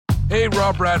Hey,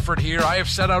 Rob Bradford here. I have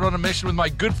set out on a mission with my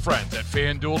good friends at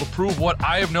FanDuel to prove what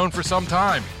I have known for some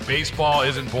time. Baseball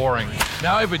isn't boring.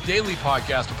 Now I have a daily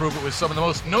podcast to prove it with some of the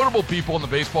most notable people in the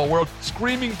baseball world,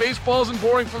 screaming baseball isn't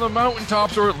boring from the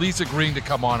mountaintops, or at least agreeing to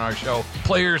come on our show.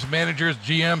 Players, managers,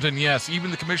 GMs, and yes, even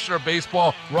the commissioner of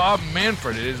baseball, Rob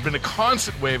Manfred. It has been a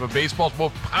constant wave of baseball's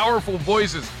most powerful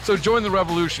voices. So join the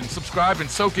revolution. Subscribe and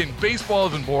soak in Baseball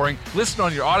Isn't Boring. Listen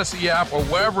on your Odyssey app or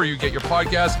wherever you get your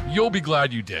podcasts. You'll be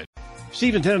glad you did.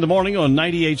 Steve 10 in the morning on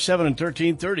 98.7 and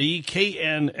 1330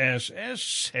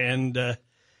 KNSS. And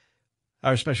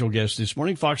our special guest this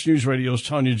morning, Fox News Radio's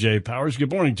Tonya J. Powers.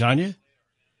 Good morning, Tonya.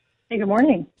 Hey, good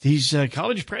morning. These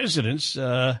college presidents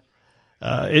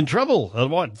in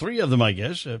trouble. Three of them, I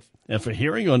guess, for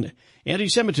hearing on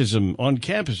anti-Semitism on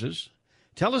campuses.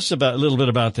 Tell us a little bit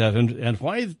about that and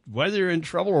why they're in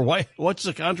trouble, or what's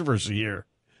the controversy here?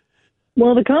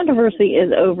 Well, the controversy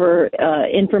is over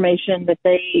information that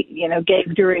they,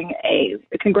 gave during a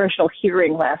congressional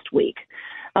hearing last week.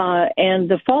 And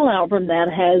the fallout from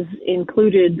that has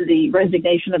included the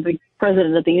resignation of the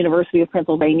president of the University of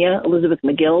Pennsylvania, Elizabeth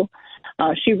McGill.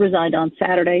 She resigned on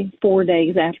Saturday, 4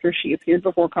 days after she appeared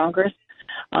before Congress.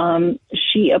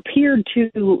 She appeared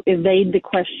to evade the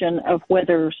question of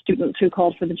whether students who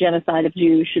called for the genocide of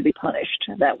Jews should be punished.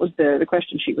 That was the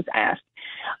question she was asked.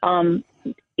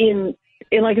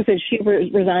 Like I said, she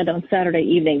resigned on Saturday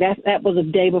evening. That was a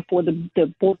day before the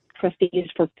board of trustees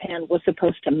for Penn was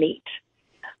supposed to meet.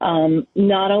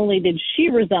 Not only did she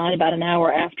resign, about an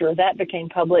hour after that became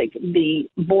public, the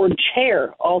board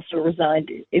chair also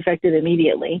resigned, effective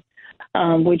immediately,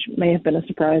 which may have been a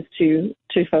surprise to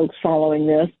folks following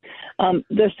this.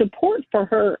 The support for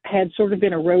her had sort of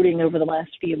been eroding over the last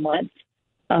few months.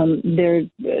 There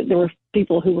were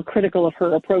people who were critical of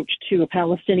her approach to a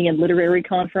Palestinian literary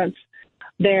conference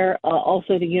there.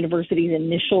 Also, the university's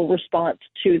initial response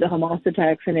to the Hamas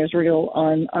attacks in Israel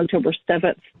on October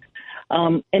 7th.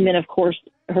 And then, of course,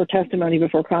 her testimony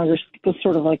before Congress was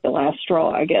sort of like the last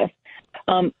straw, I guess.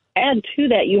 Add to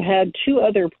that, you had two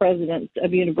other presidents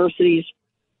of universities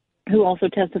who also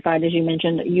testified, as you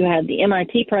mentioned. You had the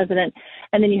MIT president,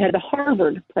 and then you had the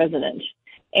Harvard president.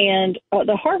 And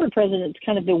the Harvard president's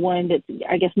kind of the one that's,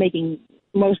 I guess,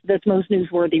 most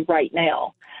newsworthy right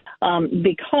now,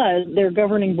 because their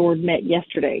governing board met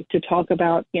yesterday to talk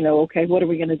about, okay, what are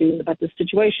we going to do about this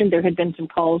situation? There had been some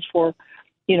calls for,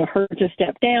 her to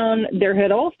step down. There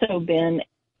had also been,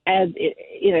 as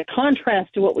in a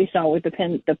contrast to what we saw with the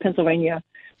Pennsylvania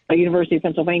University of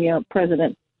Pennsylvania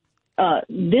president,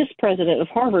 this president of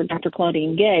Harvard, Dr.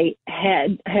 Claudine Gay,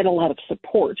 had a lot of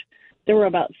support. There were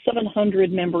about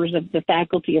 700 members of the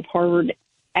faculty of Harvard,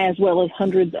 as well as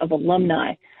hundreds of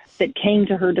alumni, that came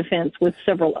to her defense with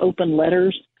several open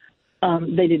letters.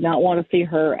 They did not want to see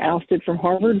her ousted from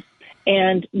Harvard.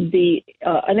 And the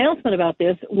announcement about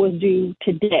this was due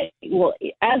today. Well,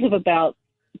 as of about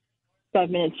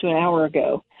 5 minutes to an hour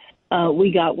ago,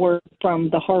 we got word from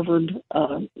the Harvard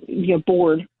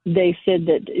board. They said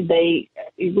that they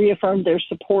reaffirmed their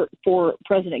support for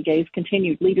President Gay's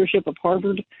continued leadership of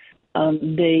Harvard.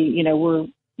 They,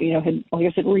 had, like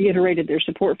I said, reiterated their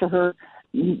support for her.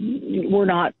 We're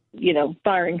not,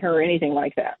 firing her or anything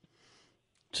like that.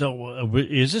 So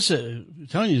is this a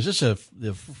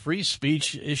free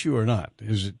speech issue or not?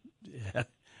 Is it?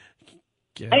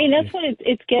 I mean, that's what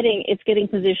it's getting. It's getting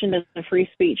positioned as a free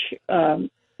speech,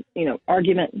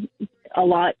 argument a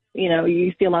lot.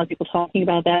 You see a lot of people talking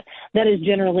about that. That is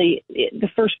generally the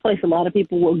first place a lot of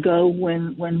people will go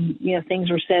when things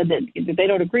are said that they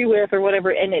don't agree with or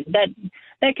whatever. And that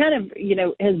kind of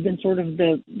has been sort of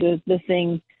the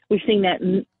thing. We've seen that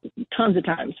tons of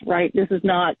times, right? This is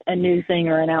not a new thing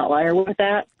or an outlier with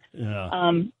that. Yeah.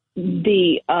 So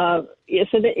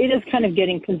that it is kind of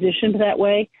getting positioned that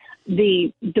way.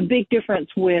 The big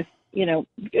difference with,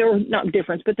 or not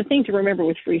difference, but the thing to remember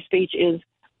with free speech is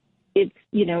it's,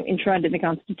 enshrined in the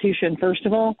Constitution, first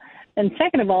of all. And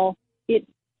second of all, if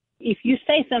you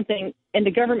say something and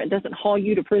the government doesn't haul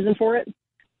you to prison for it,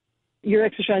 you're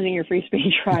exercising your free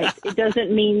speech rights. It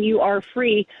doesn't mean you are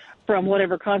free from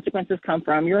whatever consequences come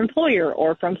from your employer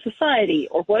or from society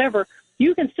or whatever.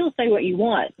 You can still say what you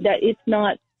want. That it's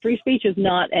not, free speech is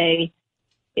not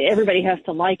everybody has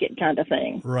to like it kind of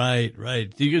thing. Right.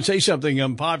 You can say something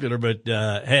unpopular, but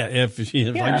if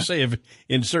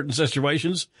in certain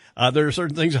situations, there are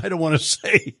certain things I don't want to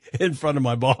say in front of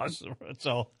my boss.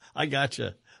 So I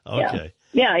gotcha. Okay.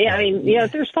 Yeah. I mean,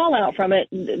 if there's fallout from it,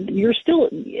 you're still,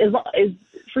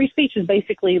 free speech is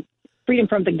basically freedom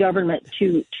from the government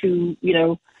to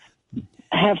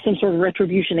have some sort of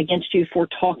retribution against you for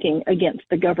talking against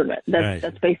the government.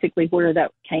 That's basically where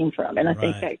that came from. And I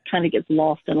think that kind of gets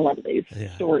lost in a lot of these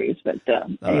stories. But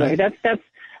anyway,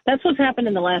 that's what's happened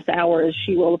in the last hour is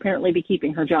she will apparently be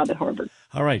keeping her job at Harvard.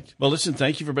 All right. Well, listen,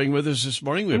 thank you for being with us this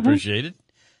morning. We appreciate it.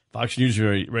 Fox News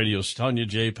Radio's Tonya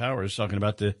J. Powers talking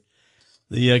about the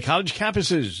college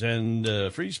campuses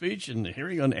and free speech and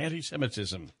hearing on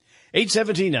anti-Semitism.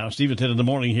 8:17 now, Steve and Ted in the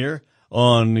morning here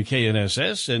on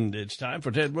KNSS, and it's time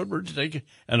for Ted Woodward to take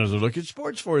another look at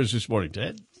sports for us this morning.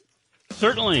 Ted?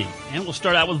 Certainly, and we'll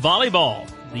start out with volleyball.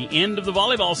 The end of the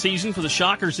volleyball season for the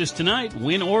Shockers is tonight,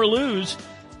 win or lose.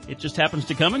 It just happens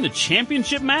to come in the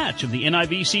championship match of the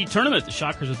NIVC tournament. The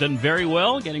Shockers have done very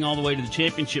well, getting all the way to the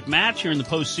championship match here in the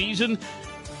postseason.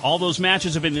 All those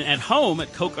matches have been at home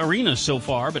at Coke Arena so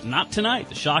far, but not tonight.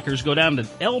 The Shockers go down to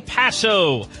El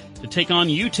Paso to take on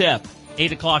UTEP.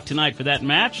 8 o'clock tonight for that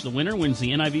match. The winner wins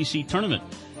the NIVC tournament.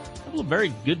 A couple of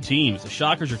very good teams. The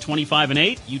Shockers are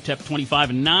 25-8, UTEP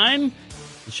 25-9.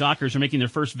 The Shockers are making their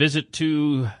first visit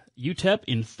to UTEP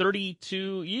in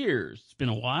 32 years. It's been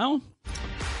a while.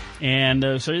 And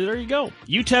so there you go.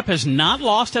 UTEP has not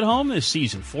lost at home this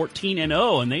season,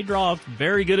 14-0, and they draw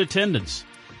very good attendance.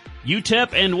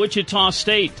 UTEP and Wichita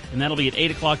State, and that'll be at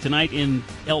 8 o'clock tonight in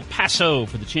El Paso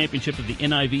for the championship of the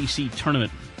NIVC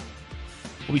tournament.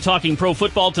 We'll be talking pro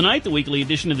football tonight, the weekly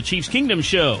edition of the Chiefs Kingdom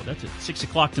Show. That's at 6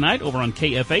 o'clock tonight over on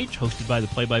KFH, hosted by the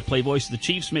play-by-play voice of the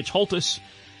Chiefs, Mitch Holtis.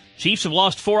 Chiefs have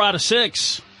lost 4 out of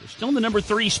 6. They're still in the number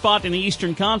 3 spot in the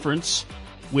Eastern Conference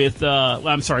with, in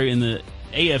the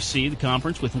AFC, the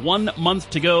conference, with 1 month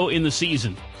to go in the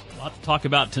season. A lot to talk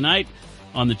about tonight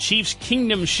on the Chiefs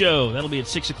Kingdom Show. That'll be at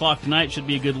 6 o'clock tonight. Should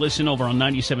be a good listen over on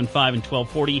 97.5 and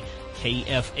 1240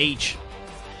 KFH.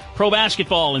 Pro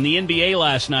basketball in the NBA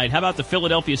last night. How about the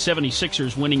Philadelphia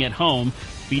 76ers winning at home,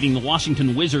 beating the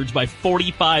Washington Wizards by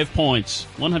 45 points,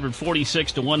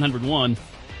 146-101.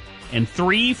 And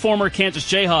 3 former Kansas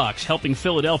Jayhawks helping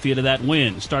Philadelphia to that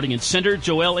win. Starting at center,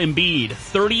 Joel Embiid,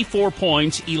 34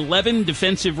 points, 11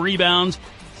 defensive rebounds,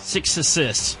 6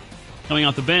 assists. Coming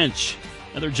off the bench,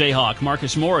 another Jayhawk,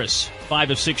 Marcus Morris,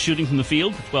 5 of 6 shooting from the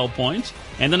field for 12 points.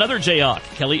 And another Jayhawk,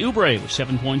 Kelly Oubre, with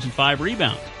 7 points and 5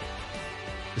 rebounds.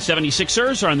 The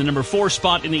 76ers are in the number 4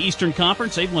 spot in the Eastern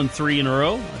Conference. They've won 3 in a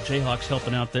row. Jayhawks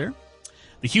helping out there.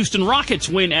 The Houston Rockets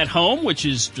win at home, which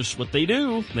is just what they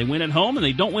do. They win at home and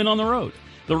they don't win on the road.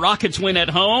 The Rockets win at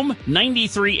home,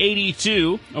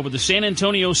 93-82 over the San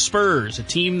Antonio Spurs, a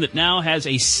team that now has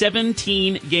a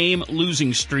 17-game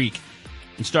losing streak.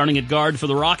 And starting at guard for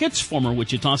the Rockets, former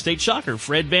Wichita State Shocker,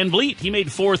 Fred VanVleet. He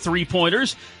made 4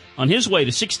 3-pointers on his way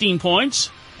to 16 points,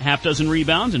 a half dozen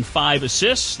rebounds, and 5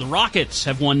 assists. The Rockets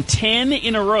have won 10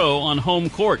 in a row on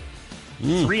home court.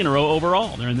 3 in a row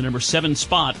overall. They're in the number 7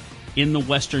 spot in the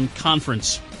Western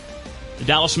Conference. The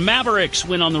Dallas Mavericks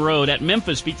win on the road at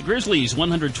Memphis, beat the Grizzlies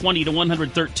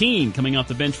 120-113. Coming off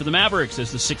the bench for the Mavericks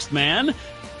as the 6th man,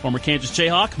 former Kansas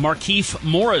Jayhawk Markieff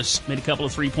Morris made a couple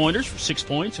of 3-pointers for 6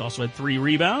 points. Also had 3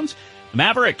 rebounds. The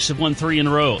Mavericks have won 3 in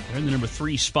a row. They're in the number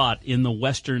 3 spot in the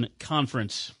Western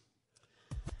Conference.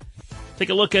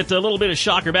 Take a look at a little bit of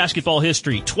Shocker basketball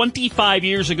history. 25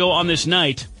 years ago on this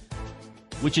night,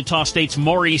 Wichita State's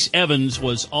Maurice Evans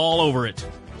was all over it.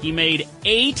 He made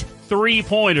 8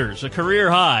 3-pointers, a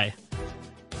career high.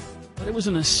 But it was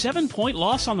in a 7-point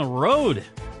loss on the road.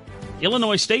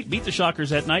 Illinois State beat the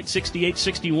Shockers that night,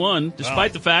 68-61,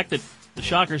 despite the fact that the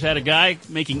Shockers had a guy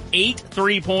making 8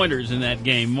 3-pointers in that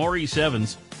game, Maurice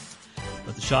Evans.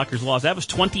 But the Shockers lost. That was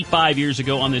 25 years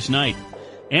ago on this night.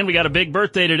 And we got a big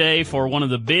birthday today for one of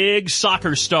the big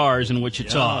soccer stars in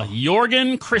Wichita.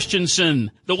 Jorgen Christensen,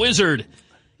 the Wizard,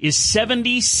 is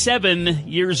 77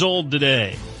 years old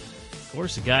today. Of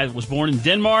course, the guy that was born in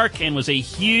Denmark and was a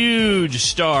huge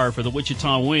star for the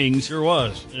Wichita Wings. Sure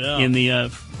was. Yeah. In the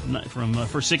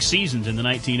for 6 seasons in the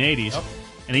 1980s. Yep.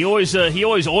 And he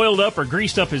always oiled up or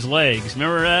greased up his legs.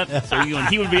 Remember that? So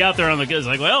he would be out there on the guys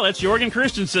like, well, that's Jorgen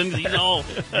Christensen. He's all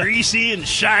greasy and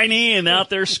shiny and out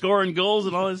there scoring goals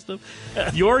and all that stuff.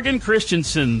 Jorgen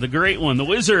Christensen, the great one, the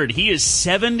Wizard. He is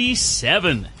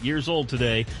 77 years old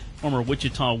today. Former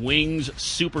Wichita Wings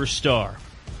superstar.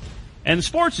 And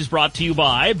sports is brought to you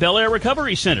by Bel Air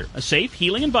Recovery Center, a safe,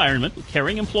 healing environment with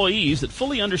caring employees that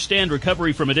fully understand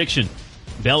recovery from addiction.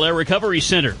 Bel Air Recovery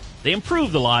Center. They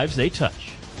improve the lives they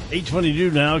touch.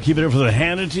 8:22 now. Keep it up for the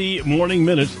Hannity Morning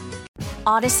Minute.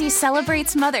 Odyssey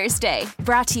celebrates Mother's Day,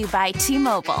 brought to you by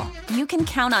T-Mobile. You can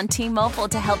count on T-Mobile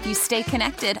to help you stay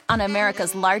connected on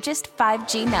America's largest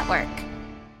 5G network.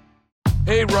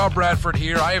 Hey, Rob Bradford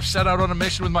here. I have set out on a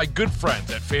mission with my good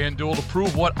friends at FanDuel to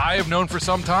prove what I have known for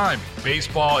some time.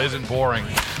 Baseball isn't boring.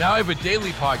 Now I have a daily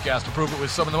podcast to prove it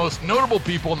with some of the most notable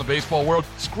people in the baseball world,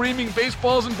 screaming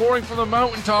baseball isn't boring from the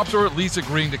mountaintops, or at least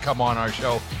agreeing to come on our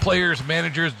show. Players,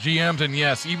 managers, GMs, and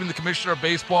yes, even the commissioner of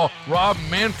baseball, Rob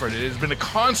Manfred. It has been a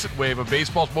constant wave of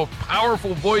baseball's most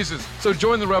powerful voices. So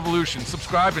join the revolution.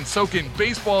 Subscribe and soak in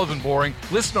Baseball Isn't Boring.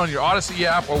 Listen on your Odyssey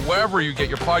app or wherever you get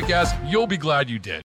your podcasts. You'll be glad you did.